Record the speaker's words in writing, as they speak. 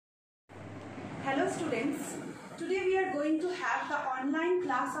students, today we are going to have the online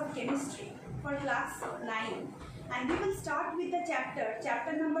class of chemistry for class 9, and we will start with the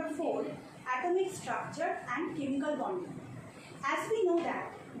chapter number 4, atomic structure and chemical bonding. As we know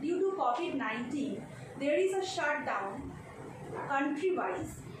that due to COVID-19 there is a shutdown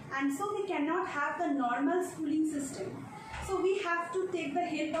country-wise, and so we cannot have the normal schooling system. So we have to take the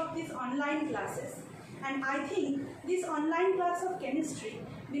help of these online classes, and I think this online class of chemistry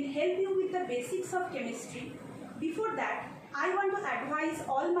will help you with the basics of chemistry. Before that, I want to advise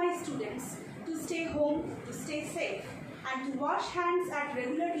all my students to stay home, to stay safe, and to wash hands at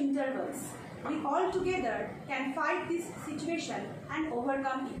regular intervals. We all together can fight this situation and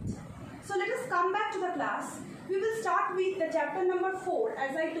overcome it. So let us come back to the class. We will start with the chapter number 4,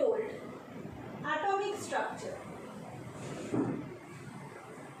 as I told, atomic structure.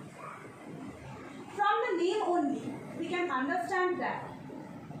 From the name only, we can understand that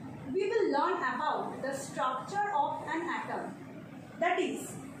we will learn about the structure of an atom. That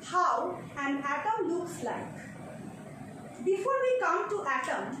is, how an atom looks like. Before we come to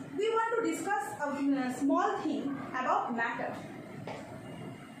atom, we want to discuss a small thing about matter.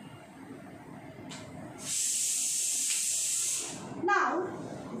 Now,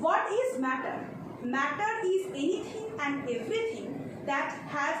 what is matter? Matter is anything and everything that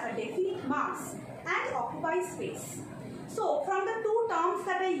has a definite mass and occupies space. So, from the two terms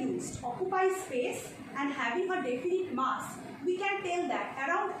that I used, occupy space and having a definite mass, we can tell that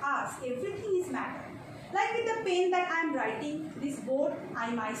around us everything is matter. Like with the pen that I am writing, this board,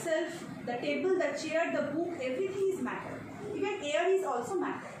 I myself, the table, the chair, the book, everything is matter. Even air is also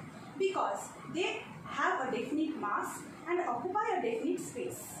matter, because they have a definite mass and occupy a definite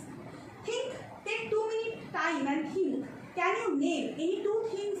space. Take 2 minutes time and think. Can you name any two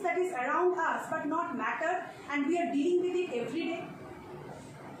things that is around us but not matter, and we are dealing with it every day?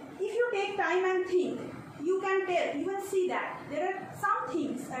 If you take time and think, you will see that there are some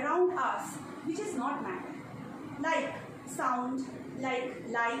things around us which is not matter. Like sound, like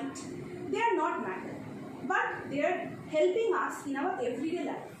light, they are not matter, but they are helping us in our everyday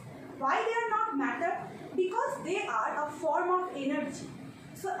life. Why they are not matter? Because they are a form of energy.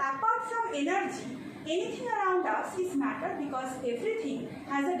 So apart from energy, anything around us is matter, because everything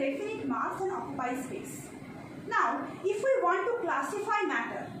has a definite mass and occupies space. Now, if we want to classify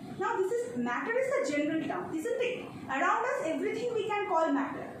matter, now matter is the general term, isn't it? Around us everything we can call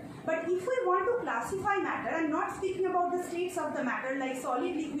matter. But if we want to classify matter, I am not speaking about the states of the matter like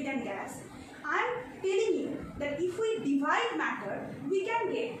solid, liquid and gas. I am telling you that if we divide matter, we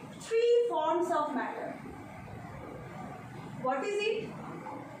can get 3 forms of matter. What is it?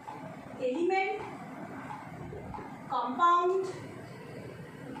 Element, compound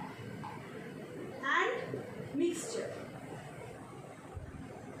and mixture.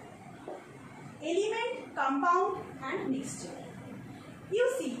 Element, compound and mixture.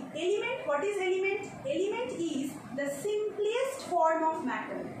 You see, element, what is element? Element is the simplest form of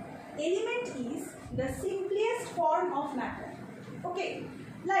matter. Element is the simplest form of matter. Okay,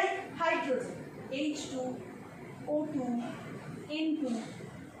 like hydrogen, H2, O2, N2.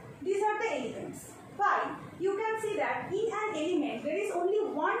 These are the elements. Why? You can see that in an element there is only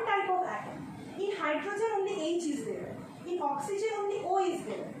one type of atom. In hydrogen only H is there. In oxygen only O is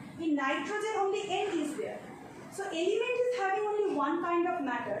there. In nitrogen only N is there. So element is having only one kind of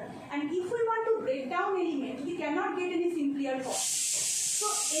matter, and if we want to break down element, we cannot get any simpler form. So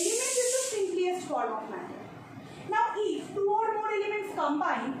element is the simplest form of matter. Now if 2 or more elements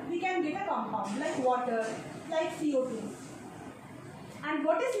combine, we can get a compound like water, like CO2. And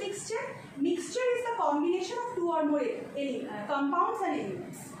what is mixture? Mixture is the combination of 2 or more compounds and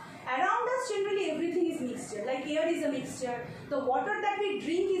elements. Around us generally everything is mixture, like air is a mixture, the water that we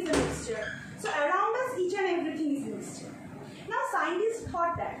drink is a mixture. So around us each and everything is mixture. Now scientists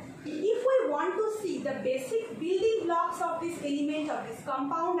thought that if we want to see the basic building blocks of this element, of this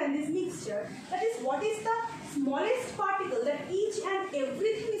compound and this mixture, that is what is the smallest particle that each and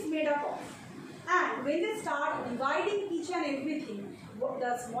everything is made up of. And when they start dividing each and everything,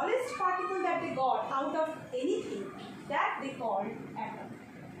 the smallest particle that they got out of anything, that they called atom.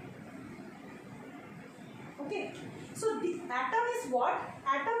 Okay, so the atom is what?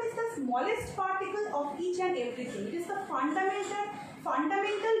 Atom is the smallest particle of each and everything. It is the fundamental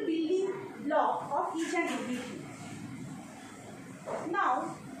building block of each and everything.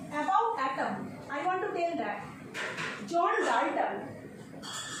 Now, about atom, I want to tell that John Dalton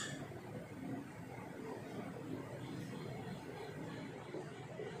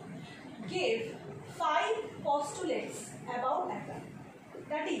gave 5 postulates about atom.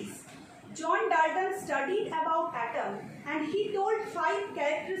 That is, John Dalton studied about atom and he told 5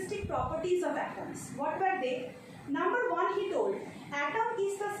 characteristic properties of atoms. What were they? Number 1, he told, atom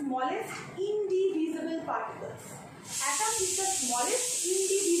is the smallest indivisible particles. Atom is the smallest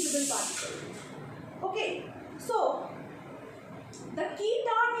indivisible particle. Okay, so the key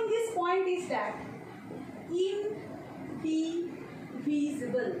term in this point is that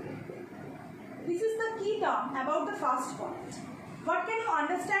indivisible. This is the key term about the first point. What can you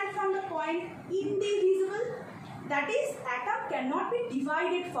understand from the point indivisible? That is, atom cannot be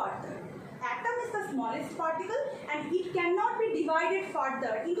divided further. Atom is the smallest particle and it cannot be divided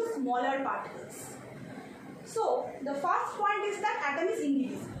further into smaller particles. So, the first point is that atom is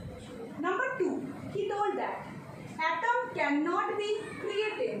indivisible. Number 2, he told that atom cannot be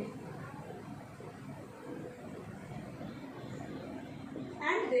created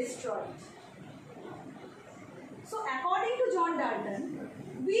and destroyed. So, according to John Dalton,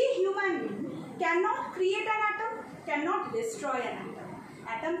 we human beings cannot create an atom, cannot destroy an atom.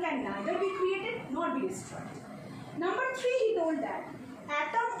 Atom can neither be created nor be destroyed. Number 3, he told that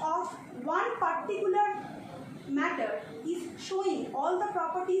atom of one particular matter is showing all the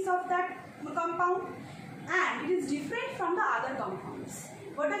properties of that compound and it is different from the other compounds.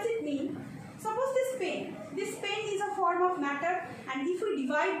 What does it mean? Suppose this pen is a form of matter, and if we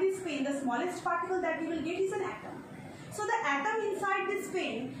divide this pen, the smallest particle that we will get is an atom. So the atom inside this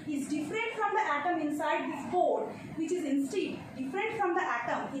pen is different from the atom inside this board, which is instead different from the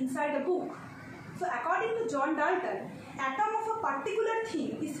atom inside a book. So according to John Dalton, atom of a particular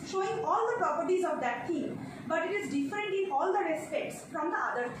thing is showing all the properties of that thing, but it is different in all the respects from the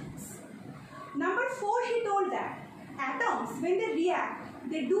other things. Number 4, he told that atoms, when they react,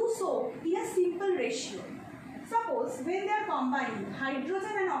 they do so in a simple ratio. Suppose when they are combining,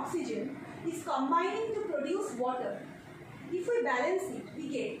 hydrogen and oxygen is combining to produce water. If we balance it, we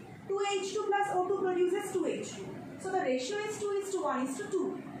get 2H2 plus O2 produces 2H2. So the ratio is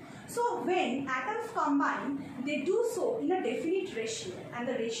 2:1:2. So when atoms combine, they do so in a definite ratio, and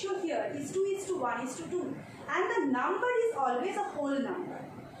the ratio here is 2:1:2, and the number is always a whole number.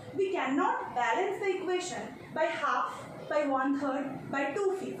 We cannot balance the equation by half, by 1/3, by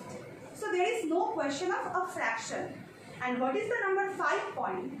 2/5. So there is no question of a fraction. And what is the number 5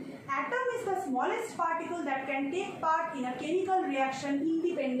 point? Atom is the smallest particle that can take part in a chemical reaction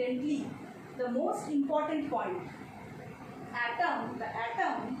independently. The most important point. The atom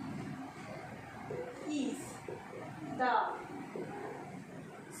is the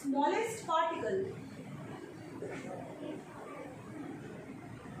smallest particle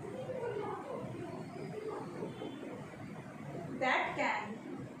that can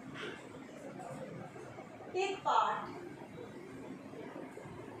take part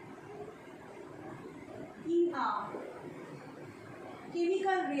in a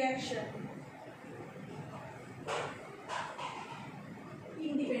chemical reaction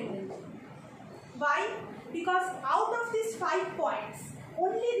independently. Why? Because out of these 5 points,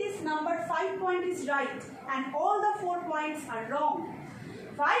 only this number 5 point is right and all the 4 points are wrong.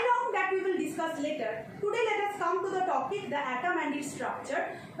 Why wrong, that we will discuss later. Today let us come to the topic, the atom and its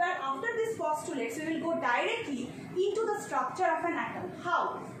structure, where after this postulates we will go directly into the structure of an atom.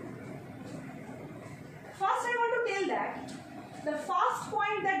 How? First I want to tell that the first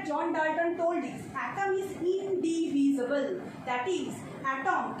point that John Dalton told is atom is indivisible. That is,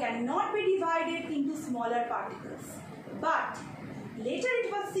 atom cannot be divided into smaller particles. But later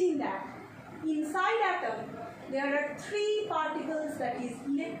it was seen that inside atom there are 3 particles, that is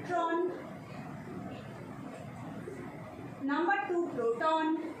electron, number 2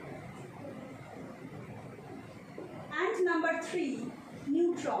 proton, and number 3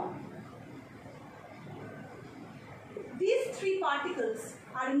 neutron. These 3 particles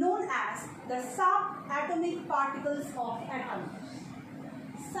are known as the subatomic particles of atom.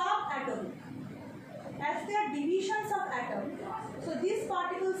 Subatomic. As they are divisions of atom, so these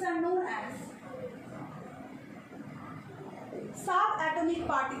particles are known as subatomic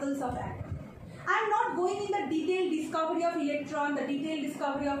particles of atom. I am not going in the detailed discovery of electron, the detailed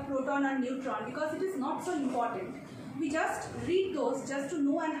discovery of proton and neutron, because it is not so important. We just read those just to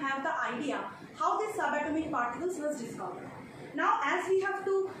know and have the idea how these subatomic particles was discovered. Now as we have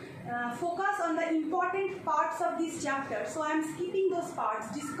to focus on the important parts of this chapter, so I am skipping those parts,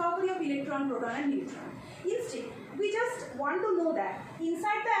 discovery of electron, proton and neutron. Instead, we just want to know that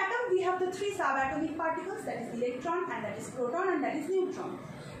inside the atom we have the 3 subatomic particles, that is electron, and that is proton, and that is neutron.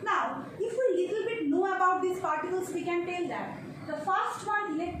 Now, if we little bit know about these particles, we can tell that the first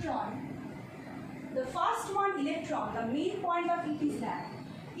one electron, the main point of it is that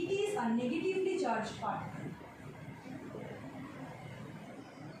it is a negatively charged particle.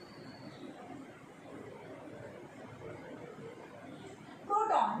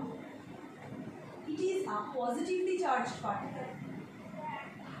 a positively charged particle.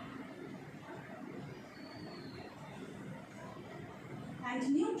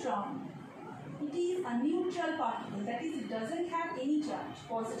 And neutron, it is a neutral particle, that is, it doesn't have any charge,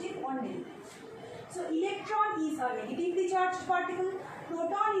 positive or negative. So electron is a negatively charged particle,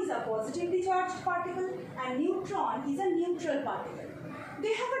 proton is a positively charged particle, and neutron is a neutral particle.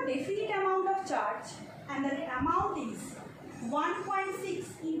 They have a definite amount of charge, and the amount is 1.6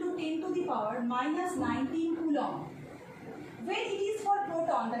 into 10 to the power minus 19 coulomb. When it is for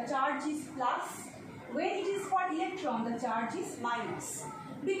proton, the charge is plus. When it is for electron, the charge is minus.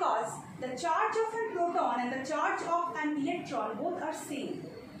 Because the charge of a proton and the charge of an electron both are same.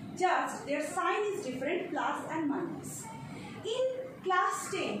 Just their sign is different, plus and minus. In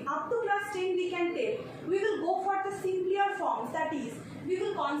class 10, up to class 10 we can tell, we will go for the simpler forms, that is, we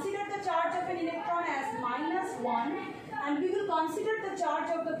will consider the charge of an electron as minus 1 and we will consider the charge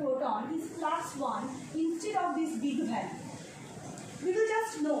of the proton is plus 1 instead of this big value. We will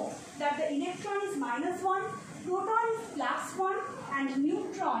just know that the electron is minus 1, proton is plus 1 and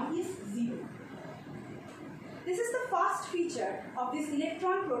neutron is 0. This is the first feature of this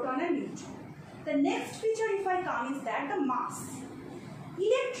electron, proton and neutron. The next feature, if I come, is that the mass.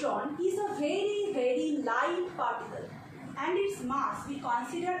 Electron is a very, very light particle and its mass we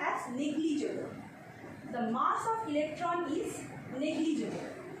consider as negligible. The mass of electron is negligible.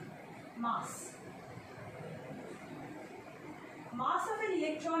 Mass of an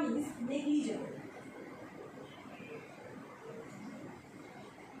electron is negligible.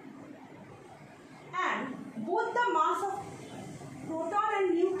 And both the mass of proton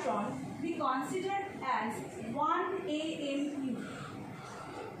and neutron we consider as 1 AMU.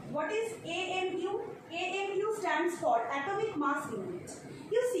 What is AMU? AMU stands for atomic mass unit.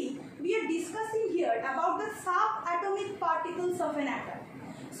 You see, we are discussing here about the subatomic particles of an atom.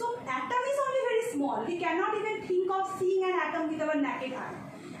 So, atom is only very small. We cannot even think of seeing an atom with our naked eye.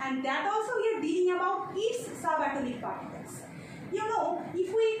 And that also we are dealing about its subatomic particles. You know,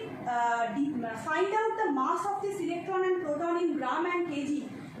 if we find out the mass of this electron and proton in gram and kg,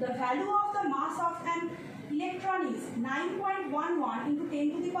 the value of the mass of an electron is 9.11 into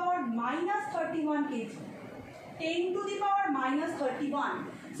 10 to the power minus 31 kg. 10 to the power minus 31.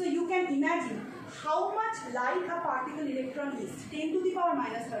 So you can imagine how much light a particle electron is. 10 to the power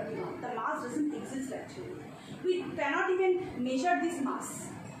minus 31. The mass doesn't exist actually. We cannot even measure this mass.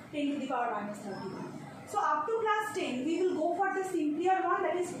 10 to the power minus 31. So up to class 10, we will go for the simpler one,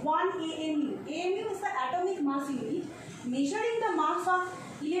 that is 1 AMU. AMU is the atomic mass unit. Measuring the mass of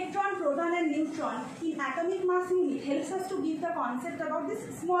electron, proton and neutron in atomic mass unit helps us to give the concept about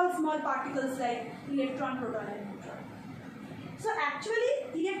these small particles like electron, proton and neutron. So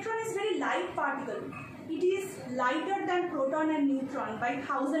actually electron is very light particle. It is lighter than proton and neutron by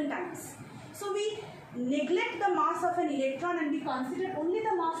 1000 times. So we neglect the mass of an electron and we consider only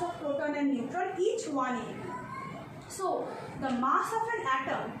the mass of proton and neutron, each 1 AMU. So the mass of an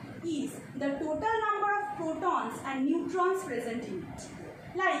atom is the total number of protons and neutrons present in it.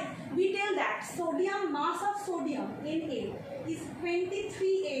 Like we tell that sodium, mass of sodium Na is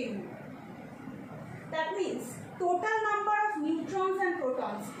 23 AMU. That means total number of neutrons and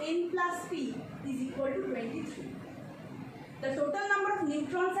protons N plus P is equal to 23. The total number of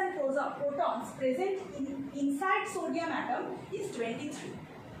neutrons and protons present inside sodium atom is 23.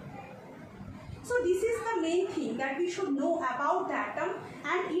 So this is the main thing that we should know about the atom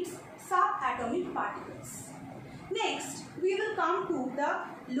and its subatomic particles. Next, we will come to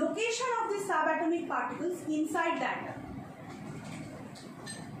the location of the subatomic particles inside the atom.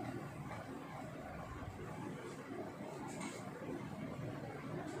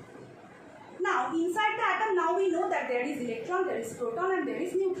 Now, inside the atom, now we know that there is electron, there is proton and there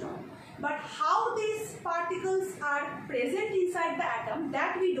is neutron. But how these particles are present inside the atom,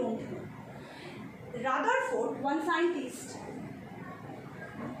 that we don't know. Rutherford, one scientist,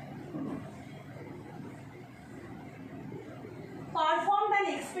 performed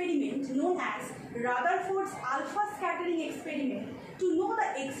an experiment known as Rutherford's alpha scattering experiment to know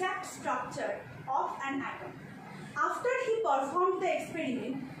the exact structure of an atom. After he performed the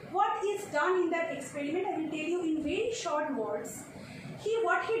experiment, what is done in that experiment, I will tell you in very short words.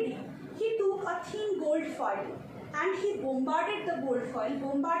 What he did, he took a thin gold foil and he bombarded the gold foil.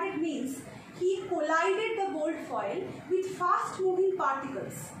 Bombarded means he collided the gold foil with fast moving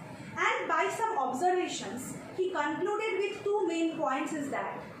particles. And by some observations, he concluded with two main points is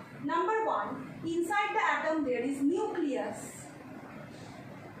that, number one, inside the atom there is nucleus,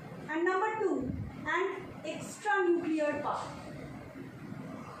 and number two, an extranuclear part.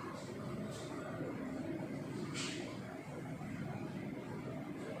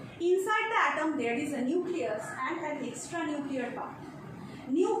 Inside the atom there is a nucleus and an extranuclear part.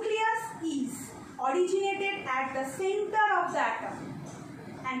 Nucleus is originated at the center of the atom,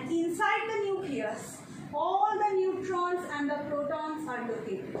 and inside the nucleus all the neutrons and the protons are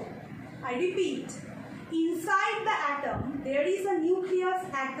located. I repeat, inside the atom there is a nucleus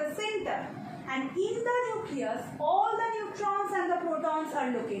at the center, and in the nucleus all the neutrons and the protons are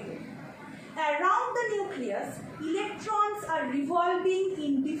located. Around the nucleus, electrons are revolving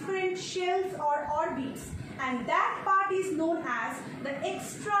in different shells or orbits, and that part is known as the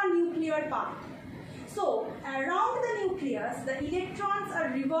extranuclear part. So, around the nucleus, the electrons are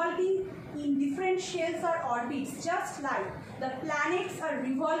revolving in different shells or orbits, just like the planets are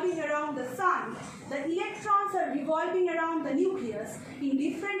revolving around the sun. The electrons are revolving around the nucleus in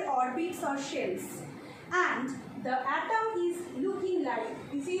different orbits or shells. And the atom is looking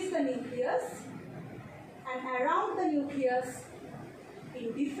like this is the nucleus, and around the nucleus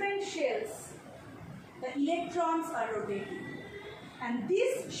in different shells the electrons are rotating, and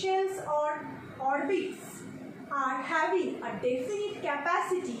these shells or orbits are having a definite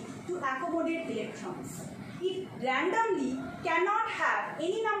capacity to accommodate electrons. It randomly cannot have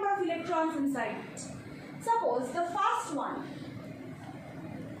any number of electrons inside it. Suppose the first one,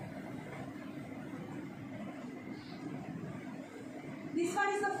 this one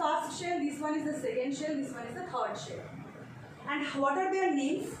is the first shell, this one is the second shell, this one is the third shell. And what are their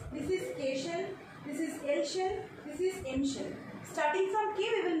names? This is K shell, this is L shell, this is M shell. Starting from K,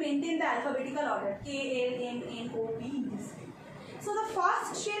 we will maintain the alphabetical order, K, L, M, N, O, P in this way. So the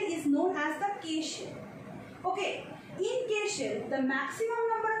first shell is known as the K shell. Okay, in K shell, the maximum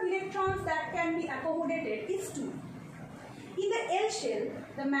number of electrons that can be accommodated is 2. In the L shell,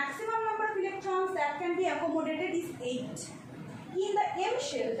 the maximum number of electrons that can be accommodated is 8. In the M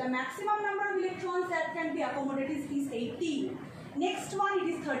shell, the maximum number of electrons that can be accommodated is 18. Next one,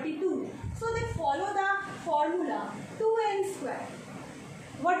 it is 32. So they follow the formula 2n square.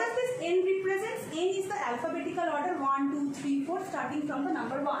 What does this n represent? N is the alphabetical order 1, 2, 3, 4 starting from the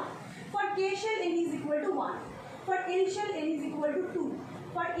number 1. For K shell, n is equal to 1. For L shell, n is equal to 2.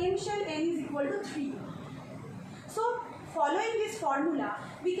 For M shell, n is equal to 3. So following this formula,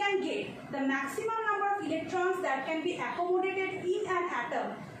 we can get the maximum number of electrons that can be accommodated in an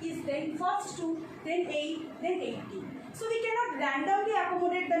atom is then first 2, then 8, then 18. So we cannot randomly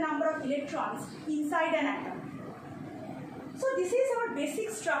accommodate the number of electrons inside an atom. So this is our basic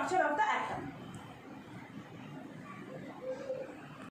structure of the atom.